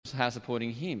are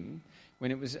supporting him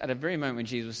when it was at a very moment when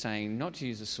Jesus was saying not to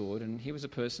use the sword, and he was a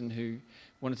person who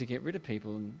wanted to get rid of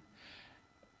people. And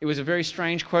it was a very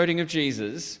strange quoting of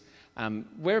Jesus.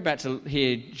 We're about to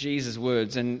hear Jesus'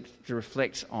 words and to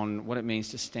reflect on what it means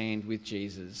to stand with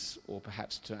Jesus, or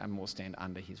perhaps to more stand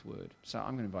under his word. So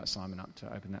I'm going to invite Simon up to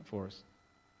open that for us.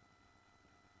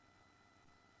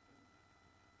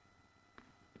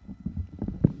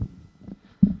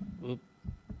 Well,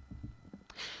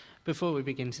 before we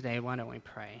begin today, why don't we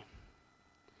pray?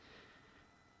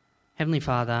 Heavenly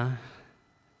Father,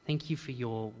 thank you for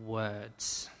your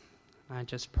words. I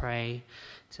just pray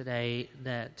today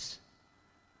that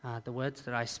the words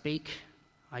that I speak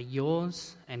are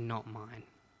yours and not mine.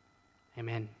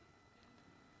 Amen.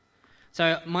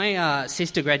 So my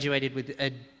sister graduated with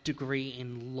a degree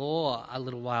in law a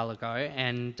little while ago,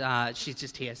 and she's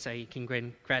just here, so you can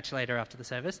congratulate her after the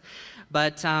service.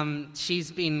 But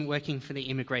she's been working for the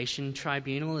Immigration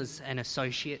Tribunal as an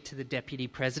associate to the Deputy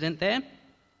President there.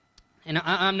 And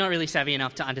I'm not really savvy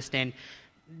enough to understand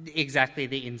exactly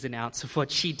the ins and outs of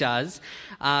what she does,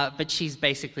 but she's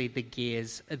basically the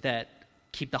gears that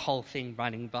keep the whole thing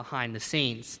running behind the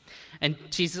scenes. And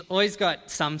she's always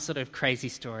got some sort of crazy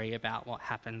story about what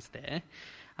happens there.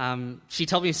 She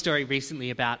told me a story recently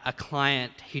about a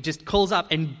client who just calls up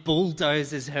and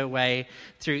bulldozes her way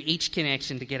through each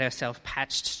connection to get herself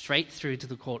patched straight through to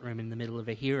the courtroom in the middle of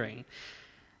a hearing.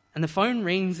 And the phone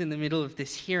rings in the middle of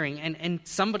this hearing, and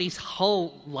somebody's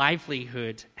whole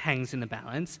livelihood hangs in the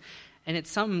balance, and it's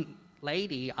some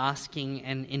lady asking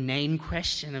an inane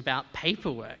question about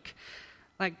paperwork.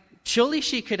 Like, surely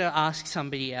she could have asked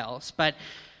somebody else, but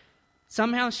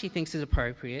somehow she thinks it's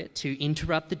appropriate to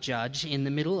interrupt the judge in the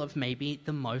middle of maybe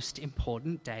the most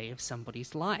important day of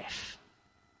somebody's life.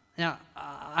 Now,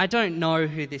 I don't know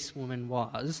who this woman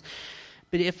was,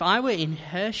 but if I were in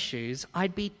her shoes,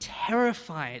 I'd be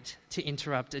terrified to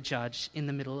interrupt a judge in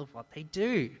the middle of what they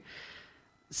do.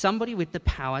 Somebody with the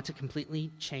power to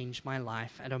completely change my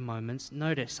life at a moment's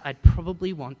notice, I'd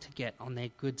probably want to get on their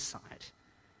good side.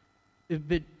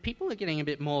 But people are getting a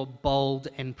bit more bold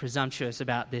and presumptuous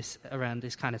about this, around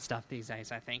this kind of stuff these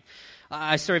days, I think.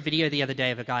 I saw a video the other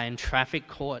day of a guy in traffic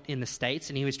court in the States,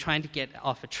 and he was trying to get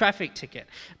off a traffic ticket.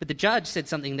 But the judge said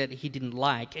something that he didn't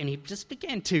like, and he just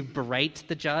began to berate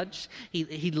the judge.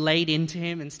 He laid into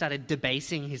him and started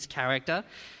debasing his character.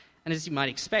 And as you might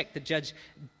expect, the judge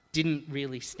didn't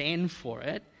really stand for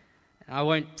it. I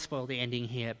won't spoil the ending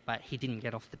here, but he didn't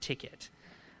get off the ticket.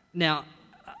 Now,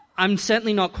 I'm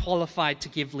certainly not qualified to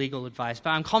give legal advice,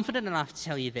 but I'm confident enough to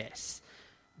tell you this.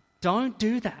 Don't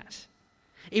do that.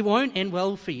 It won't end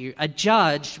well for you. A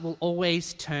judge will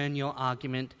always turn your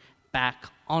argument back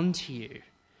onto you.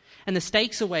 And the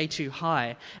stakes are way too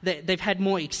high. They've had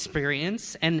more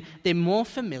experience, and they're more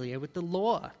familiar with the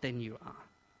law than you are.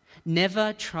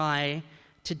 Never try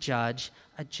to judge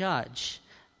a judge.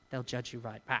 They'll judge you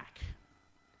right back.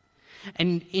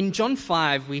 And in John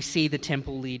 5, we see the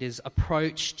temple leaders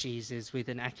approach Jesus with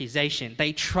an accusation.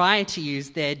 They try to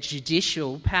use their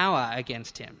judicial power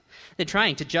against him. They're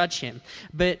trying to judge him.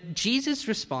 But Jesus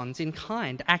responds in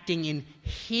kind, acting in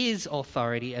his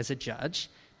authority as a judge,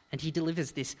 and he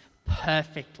delivers this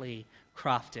perfectly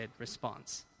crafted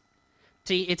response.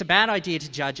 See, it's a bad idea to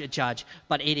judge a judge,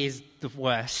 but it is the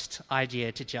worst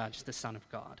idea to judge the Son of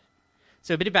God.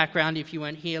 So a bit of background, if you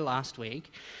weren't here last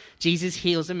week. Jesus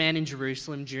heals a man in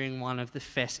Jerusalem during one of the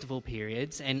festival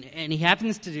periods, and he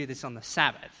happens to do this on the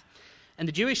Sabbath. And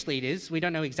the Jewish leaders, we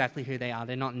don't know exactly who they are,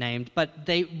 they're not named, but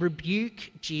they rebuke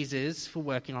Jesus for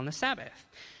working on the Sabbath.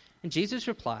 And Jesus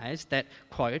replies that,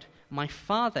 quote, "My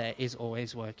Father is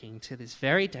always working to this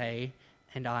very day,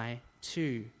 and I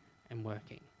too am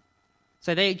working."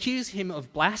 So they accuse him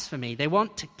of blasphemy. They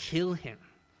want to kill him.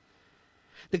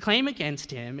 The claim against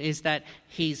him is that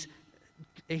he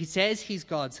says he's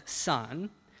God's son,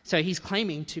 so he's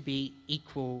claiming to be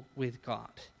equal with God.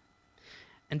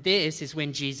 And this is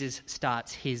when Jesus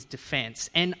starts his defense.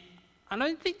 And I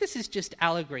don't think this is just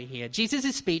allegory here.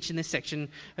 Jesus' speech in this section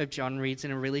of John reads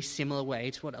in a really similar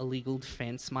way to what a legal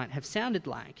defense might have sounded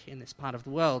like in this part of the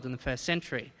world in the first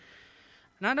century.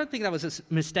 And I don't think that was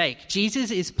a mistake. Jesus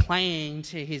is playing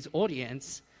to his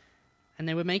audience, and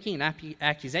they were making an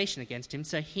accusation against him,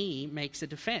 so he makes a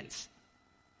defense.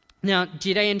 Now,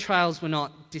 Judean trials were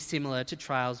not dissimilar to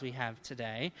trials we have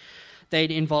today. They'd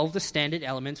involve the standard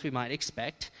elements we might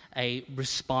expect: a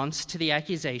response to the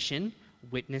accusation,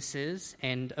 witnesses,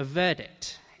 and a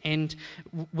verdict. And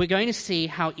we're going to see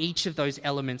how each of those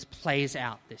elements plays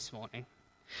out this morning.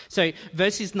 So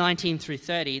verses 19 through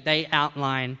 30, they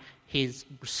outline his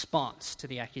response to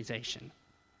the accusation.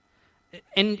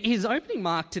 And his opening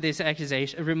remark to this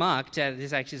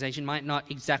accusation might not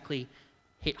exactly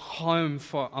hit home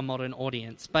for a modern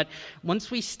audience. But once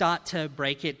we start to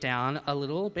break it down a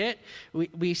little bit,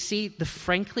 we see the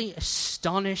frankly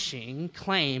astonishing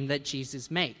claim that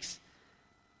Jesus makes.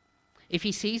 If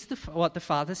he sees what the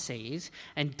Father sees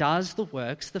and does the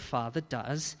works the Father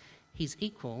does, he's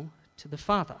equal to the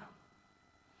Father.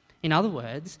 In other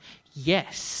words,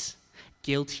 yes,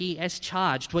 guilty as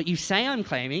charged. What you say I'm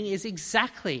claiming is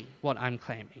exactly what I'm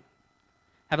claiming.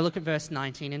 Have a look at verse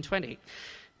 19 and 20.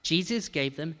 Jesus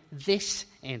gave them this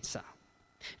answer.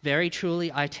 Very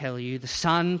truly, I tell you, the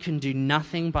Son can do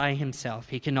nothing by himself.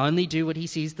 He can only do what he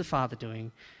sees the Father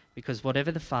doing, because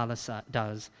whatever the Father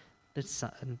does,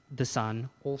 the Son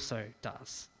also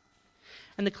does.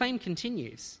 And the claim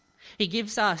continues. He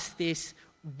gives us this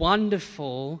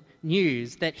wonderful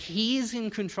news that he is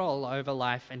in control over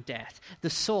life and death.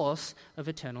 The source of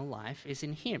eternal life is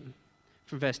in him.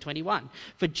 From verse 21,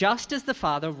 for just as the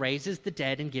Father raises the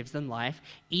dead and gives them life,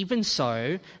 even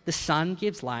so the Son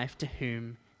gives life to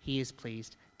whom he is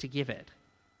pleased to give it.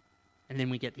 And then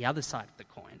we get the other side of the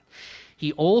coin.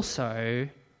 He also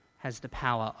has the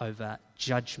power over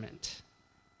judgment.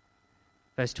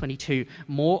 Verse 22,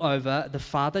 moreover, the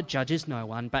Father judges no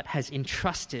one, but has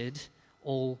entrusted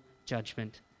all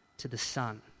judgment to the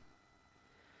Son.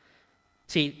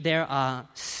 See, there are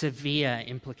severe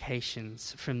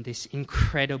implications from this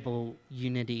incredible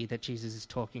unity that Jesus is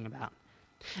talking about.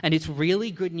 And it's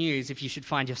really good news if you should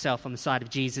find yourself on the side of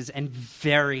Jesus, and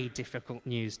very difficult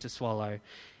news to swallow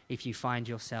if you find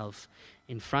yourself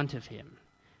in front of him,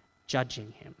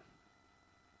 judging him.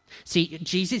 See,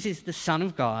 Jesus is the Son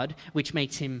of God, which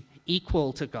makes him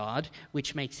equal to God,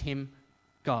 which makes him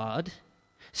God.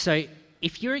 So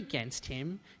if you're against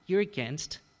him, you're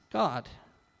against God.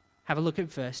 Have a look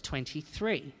at verse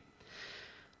 23.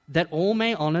 That all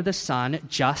may honor the Son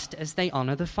just as they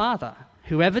honor the Father.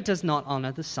 Whoever does not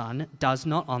honor the Son does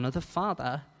not honor the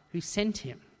Father who sent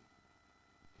him.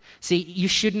 See, you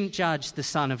shouldn't judge the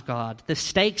Son of God. The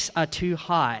stakes are too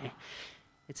high.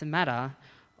 It's a matter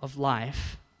of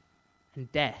life and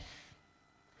death.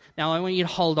 Now, I want you to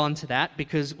hold on to that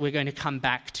because we're going to come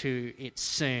back to it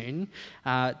soon.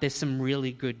 There's some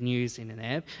really good news in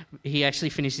there. He actually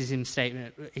finishes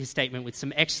his statement with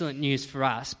some excellent news for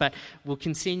us, but we'll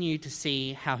continue to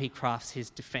see how he crafts his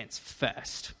defense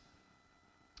first.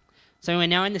 So we're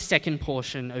now in the second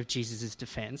portion of Jesus'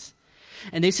 defense,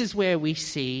 and this is where we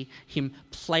see him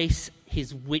place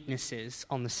his witnesses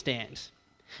on the stand.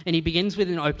 And he begins with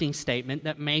an opening statement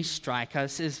that may strike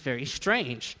us as very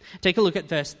strange. Take a look at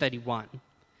verse 31.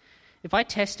 If I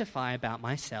testify about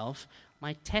myself,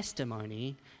 my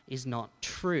testimony is not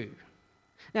true.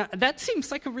 Now, that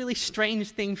seems like a really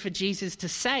strange thing for Jesus to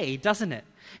say, doesn't it?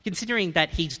 Considering that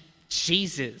he's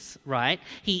Jesus, right?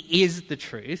 He is the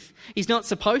truth. He's not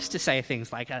supposed to say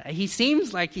things like that. He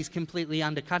seems like he's completely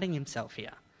undercutting himself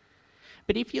here.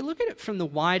 But if you look at it from the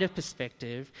wider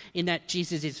perspective, in that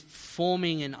Jesus is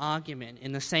forming an argument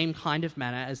in the same kind of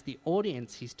manner as the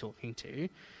audience he's talking to,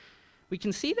 we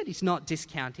can see that he's not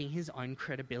discounting his own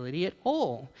credibility at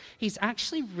all. He's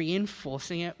actually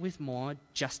reinforcing it with more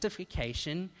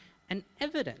justification and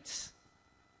evidence.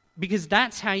 Because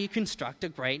that's how you construct a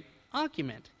great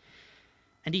argument.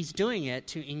 And he's doing it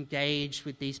to engage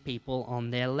with these people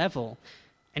on their level.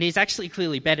 And he's actually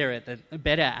clearly better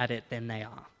at it than they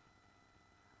are.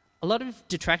 A lot of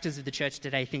detractors of the church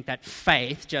today think that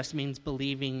faith just means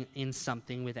believing in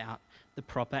something without the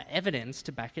proper evidence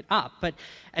to back it up. But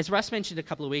as Russ mentioned a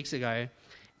couple of weeks ago,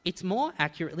 it's more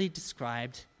accurately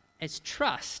described as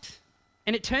trust.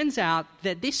 And it turns out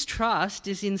that this trust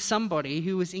is in somebody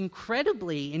who was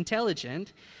incredibly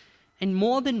intelligent and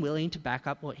more than willing to back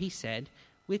up what he said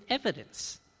with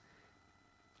evidence.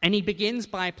 And he begins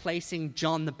by placing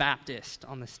John the Baptist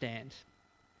on the stand.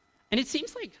 And it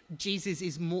seems like Jesus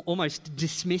is almost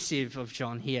dismissive of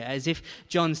John here, as if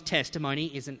John's testimony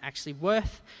isn't actually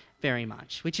worth very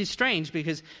much, which is strange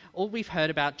because all we've heard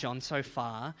about John so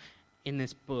far in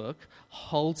this book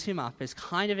holds him up as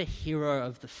kind of a hero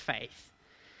of the faith.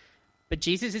 But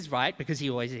Jesus is right, because he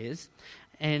always is,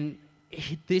 and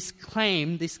this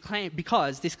claim,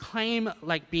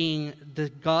 like being the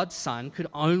God's Son, could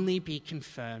only be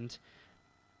confirmed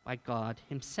by God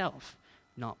himself,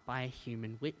 not by a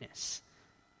human witness.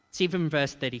 See from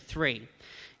verse 33,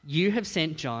 you have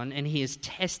sent John, and he has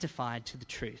testified to the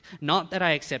truth. Not that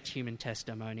I accept human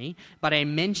testimony, but I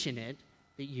mention it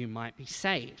that you might be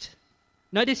saved.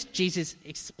 Notice Jesus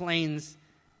explains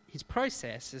his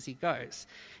process as he goes.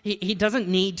 He doesn't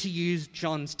need to use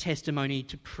John's testimony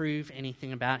to prove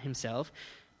anything about himself,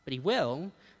 but he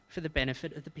will for the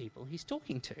benefit of the people he's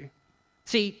talking to.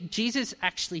 See, Jesus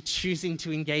actually choosing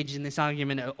to engage in this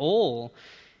argument at all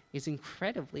is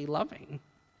incredibly loving.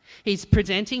 He's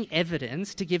presenting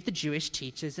evidence to give the Jewish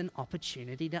teachers an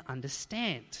opportunity to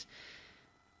understand.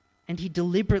 And he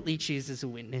deliberately chooses a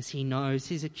witness he knows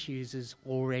his accusers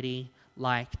already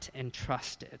liked and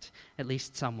trusted, at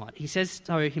least somewhat. He says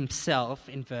so himself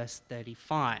in verse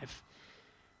 35.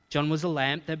 John was a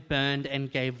lamp that burned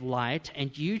and gave light,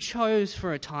 and you chose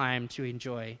for a time to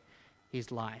enjoy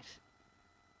his light.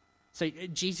 So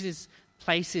Jesus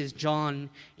places John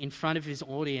in front of his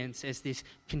audience as this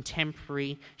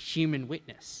contemporary human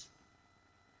witness.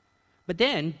 But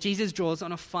then Jesus draws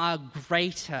on a far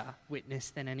greater witness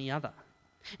than any other.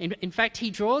 In fact, he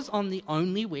draws on the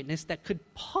only witness that could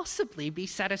possibly be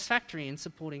satisfactory in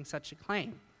supporting such a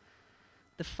claim: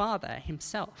 the Father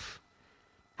himself.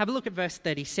 Have a look at verse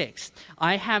 36.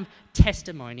 I have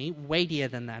testimony weightier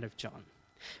than that of John.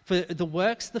 For the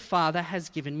works the Father has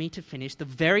given me to finish, the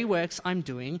very works I'm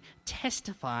doing,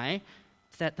 testify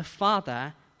that the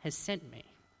Father has sent me.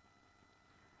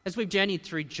 As we've journeyed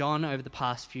through John over the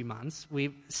past few months,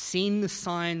 we've seen the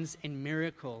signs and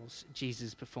miracles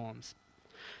Jesus performs.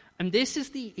 And this is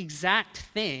the exact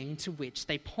thing to which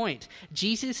they point.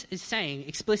 Jesus is saying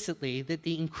explicitly that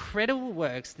the incredible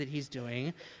works that he's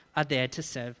doing are there to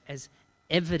serve as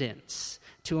evidence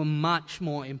to a much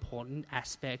more important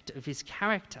aspect of his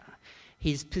character,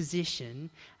 his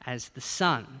position as the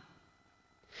Son.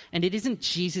 And it isn't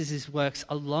Jesus' works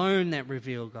alone that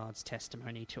reveal God's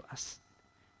testimony to us.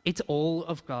 It's all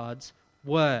of God's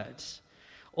words.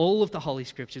 All of the Holy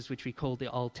Scriptures, which we call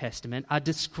the Old Testament, are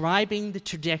describing the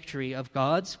trajectory of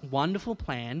God's wonderful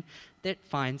plan that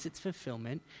finds its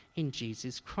fulfillment in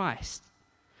Jesus Christ.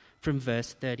 From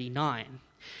verse 39,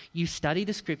 you study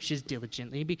the Scriptures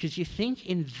diligently because you think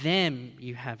in them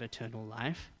you have eternal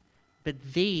life, but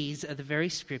these are the very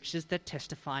Scriptures that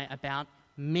testify about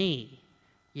me,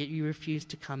 yet you refuse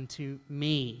to come to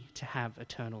me to have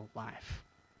eternal life.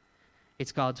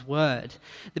 It's God's word.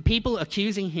 The people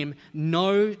accusing him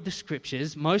know the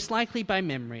Scriptures, most likely by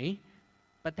memory,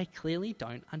 but they clearly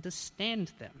don't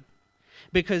understand them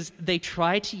because they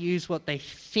try to use what they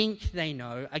think they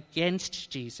know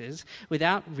against Jesus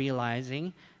without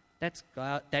realizing that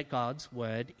God's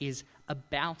word is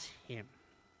about him.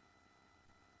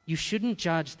 You shouldn't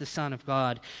judge the Son of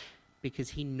God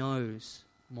because he knows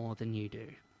more than you do.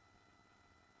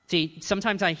 See,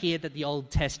 sometimes I hear that the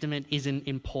Old Testament isn't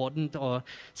important, or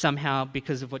somehow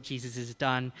because of what Jesus has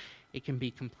done, it can be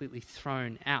completely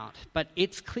thrown out. But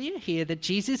it's clear here that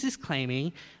Jesus is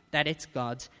claiming that it's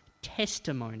God's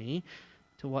testimony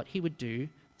to what he would do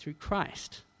through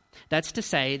Christ. That's to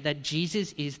say that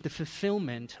Jesus is the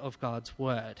fulfillment of God's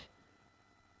word.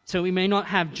 So we may not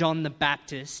have John the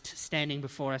Baptist standing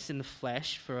before us in the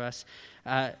flesh for us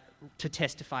to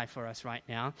testify for us right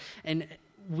now, and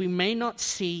we may not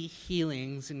see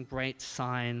healings and great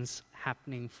signs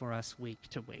happening for us week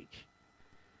to week.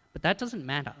 But that doesn't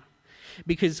matter,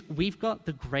 because we've got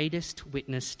the greatest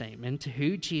witness statement to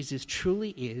who Jesus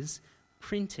truly is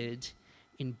printed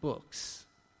in books.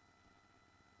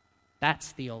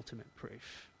 That's the ultimate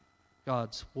proof,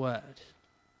 God's word.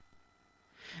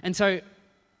 And so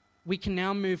we can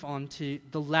now move on to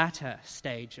the latter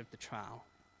stage of the trial,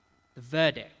 the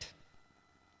verdict.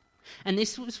 And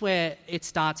this was where it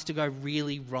starts to go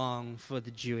really wrong for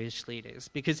the Jewish leaders,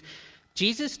 because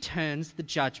Jesus turns the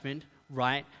judgment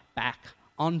right back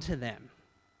onto them.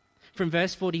 From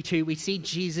verse 42, we see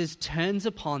Jesus turns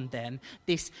upon them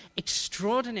this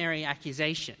extraordinary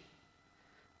accusation.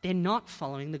 They're not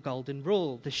following the golden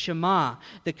rule, the Shema,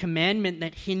 the commandment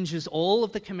that hinges all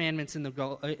of the commandments in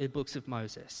the books of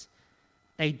Moses.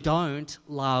 They don't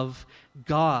love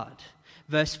God.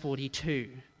 Verse 42.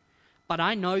 But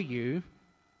I know you.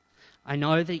 I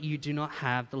know that you do not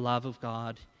have the love of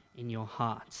God in your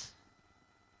hearts.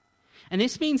 And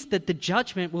this means that the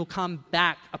judgment will come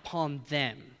back upon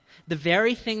them. The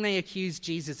very thing they accuse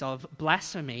Jesus of,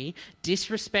 blasphemy,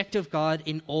 disrespect of God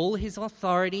in all his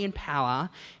authority and power,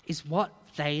 is what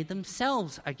they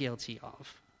themselves are guilty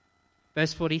of.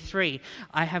 Verse 43,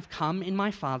 I have come in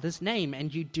my Father's name,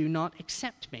 and you do not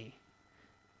accept me.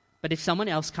 But if someone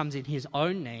else comes in his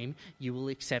own name, you will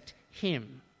accept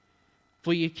him.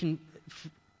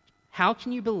 How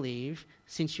can you believe,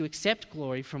 since you accept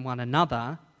glory from one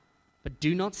another, but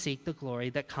do not seek the glory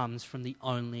that comes from the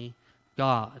only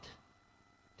God?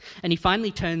 And he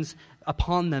finally turns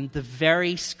upon them the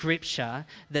very scripture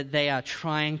that they are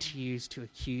trying to use to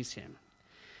accuse him,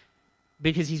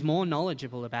 because he's more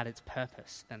knowledgeable about its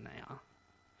purpose than they are.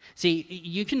 See,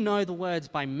 you can know the words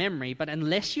by memory, but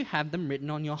unless you have them written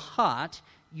on your heart,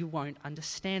 you won't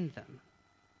understand them.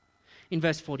 In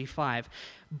verse 45,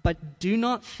 "But do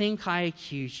not think I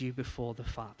accuse you before the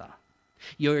Father.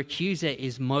 Your accuser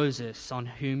is Moses, on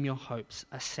whom your hopes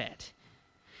are set.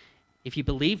 If you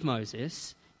believe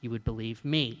Moses, you would believe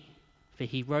me, for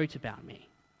he wrote about me.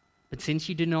 But since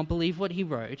you do not believe what he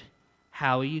wrote,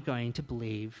 how are you going to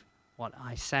believe what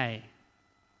I say?"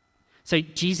 So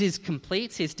Jesus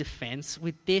completes his defense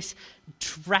with this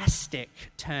drastic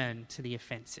turn to the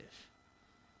offensive.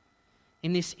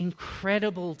 In this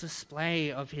incredible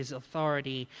display of his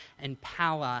authority and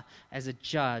power as a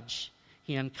judge,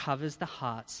 he uncovers the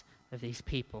hearts of these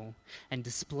people and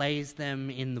displays them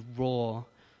in the raw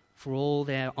for all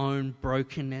their own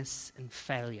brokenness and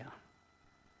failure.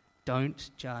 Don't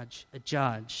judge a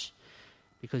judge,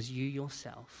 because you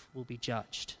yourself will be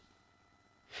judged.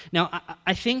 Now,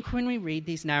 I think when we read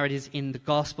these narratives in the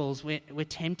Gospels, we're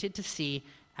tempted to see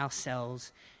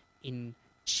ourselves in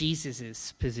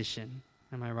Jesus' position.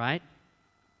 Am I right?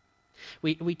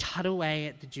 We tut away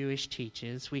at the Jewish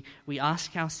teachers. We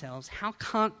ask ourselves, how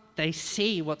can't they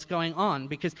see what's going on?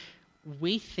 Because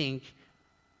we think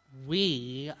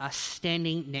we are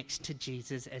standing next to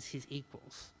Jesus as his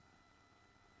equals,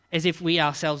 as if we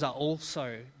ourselves are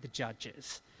also the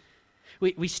judges.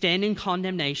 We stand in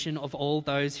condemnation of all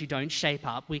those who don't shape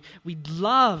up. We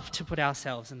love to put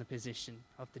ourselves in the position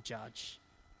of the judge.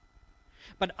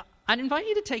 But I'd invite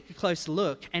you to take a closer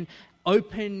look and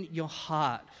open your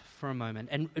heart for a moment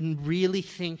and really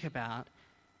think about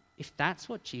if that's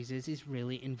what Jesus is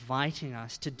really inviting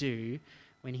us to do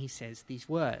when he says these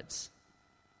words.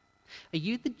 Are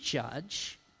you the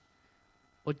judge,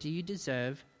 or do you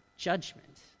deserve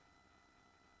judgment?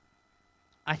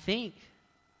 I think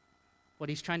what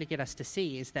he's trying to get us to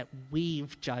see is that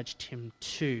we've judged him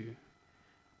too.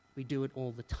 We do it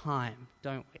all the time,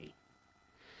 don't we?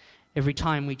 Every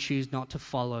time we choose not to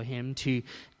follow him, to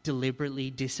deliberately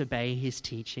disobey his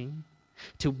teaching,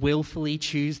 to willfully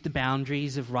choose the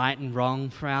boundaries of right and wrong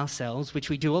for ourselves, which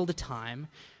we do all the time,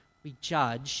 we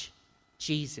judge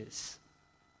Jesus.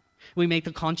 We make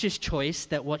the conscious choice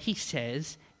that what he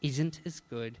says isn't as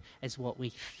good as what we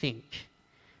think.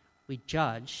 We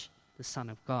judge the Son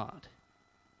of God.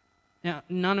 Now,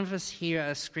 none of us here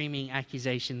are screaming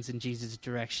accusations in Jesus'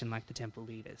 direction like the temple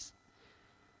leaders.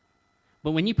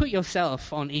 But when you put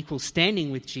yourself on equal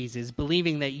standing with Jesus,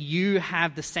 believing that you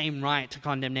have the same right to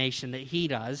condemnation that he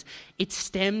does, it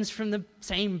stems from the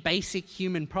same basic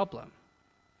human problem.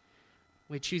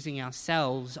 We're choosing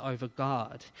ourselves over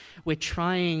God. We're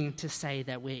trying to say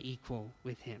that we're equal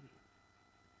with him.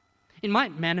 It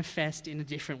might manifest in a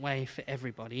different way for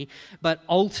everybody, but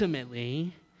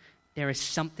ultimately, there is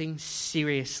something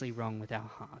seriously wrong with our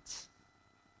hearts.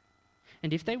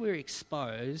 And if they were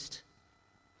exposed,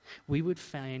 we would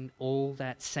find all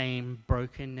that same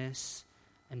brokenness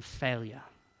and failure.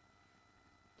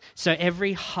 So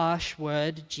every harsh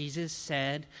word Jesus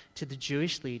said to the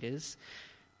Jewish leaders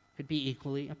could be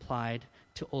equally applied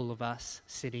to all of us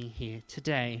sitting here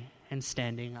today and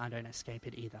standing. I don't escape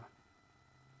it either.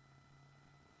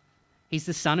 He's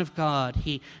the Son of God.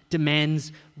 He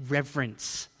demands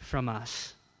reverence from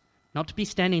us, not to be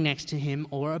standing next to him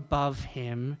or above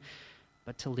him,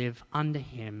 but to live under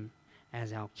him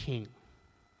as our King.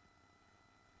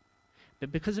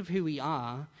 But because of who we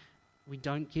are, we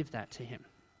don't give that to him,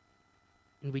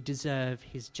 and we deserve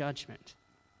his judgment.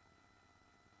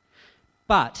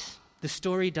 But the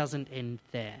story doesn't end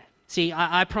there. See,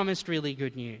 I promised really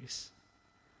good news.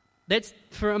 Let's,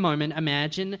 for a moment,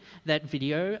 imagine that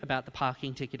video about the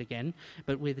parking ticket again,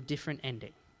 but with a different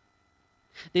ending.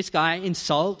 This guy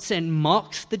insults and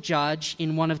mocks the judge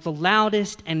in one of the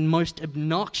loudest and most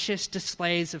obnoxious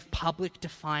displays of public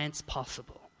defiance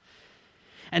possible.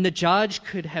 And the judge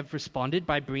could have responded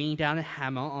by bringing down a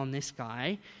hammer on this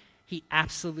guy. He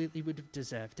absolutely would have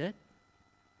deserved it.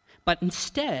 But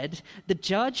instead, the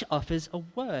judge offers a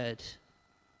word.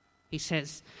 He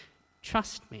says,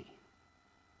 "Trust me.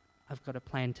 I've got a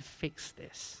plan to fix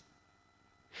this."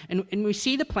 And we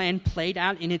see the plan played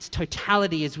out in its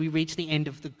totality as we reach the end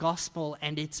of the gospel,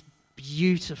 and it's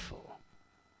beautiful.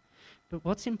 But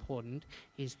what's important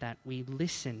is that we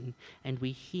listen and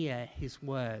we hear his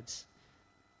words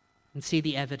and see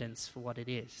the evidence for what it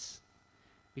is,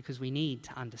 because we need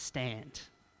to understand.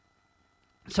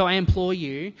 So I implore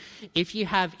you, if you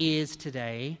have ears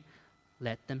today,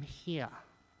 let them hear.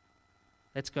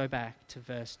 Let's go back to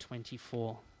verse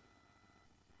 24.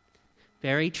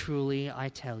 "Very truly, I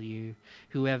tell you,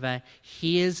 whoever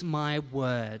hears my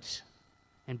word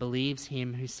and believes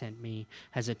him who sent me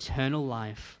has eternal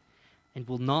life and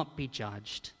will not be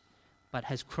judged, but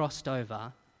has crossed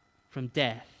over from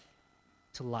death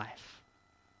to life."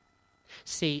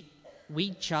 See,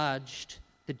 we judged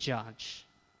the judge.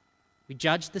 We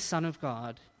judged the Son of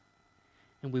God,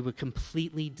 and we were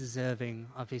completely deserving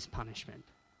of his punishment.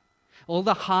 All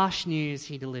the harsh news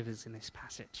he delivers in this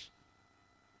passage,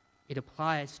 it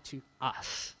applies to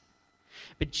us.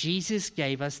 But Jesus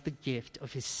gave us the gift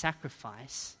of his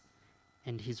sacrifice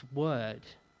and his word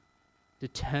to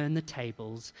turn the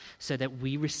tables so that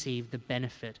we receive the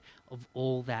benefit of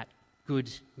all that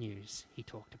good news he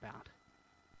talked about.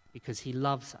 Because he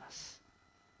loves us,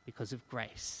 because of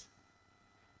grace.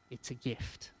 It's a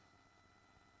gift.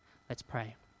 Let's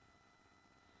pray.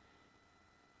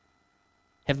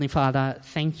 Heavenly Father,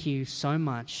 thank you so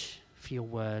much for your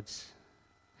words.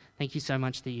 Thank you so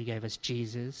much that you gave us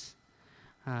Jesus,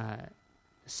 the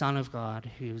Son of God,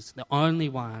 who's the only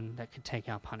one that could take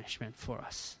our punishment for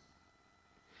us.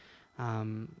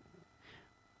 We're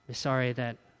sorry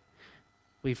that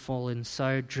we've fallen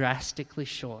so drastically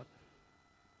short,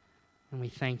 and we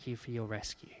thank you for your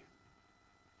rescue.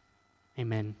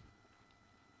 Amen.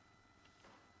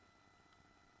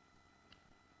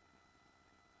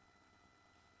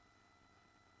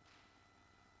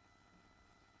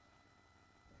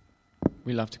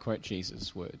 We love to quote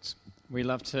Jesus' words. We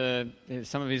love to,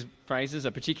 some of his phrases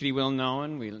are particularly well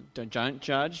known. We don't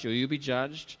judge, or you'll be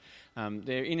judged.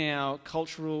 They're in our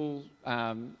culture,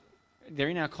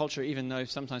 even though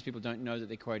sometimes people don't know that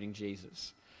they're quoting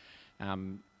Jesus.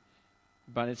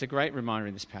 But it's a great reminder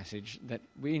in this passage that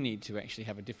we need to actually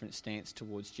have a different stance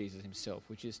towards Jesus himself,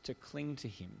 which is to cling to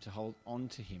him, to hold on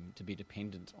to him, to be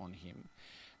dependent on him.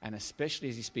 And especially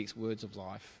as he speaks words of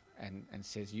life and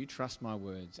says, you trust my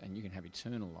words and you can have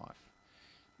eternal life,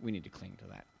 we need to cling to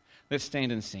that. Let's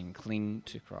stand and sing, Cling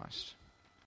to Christ.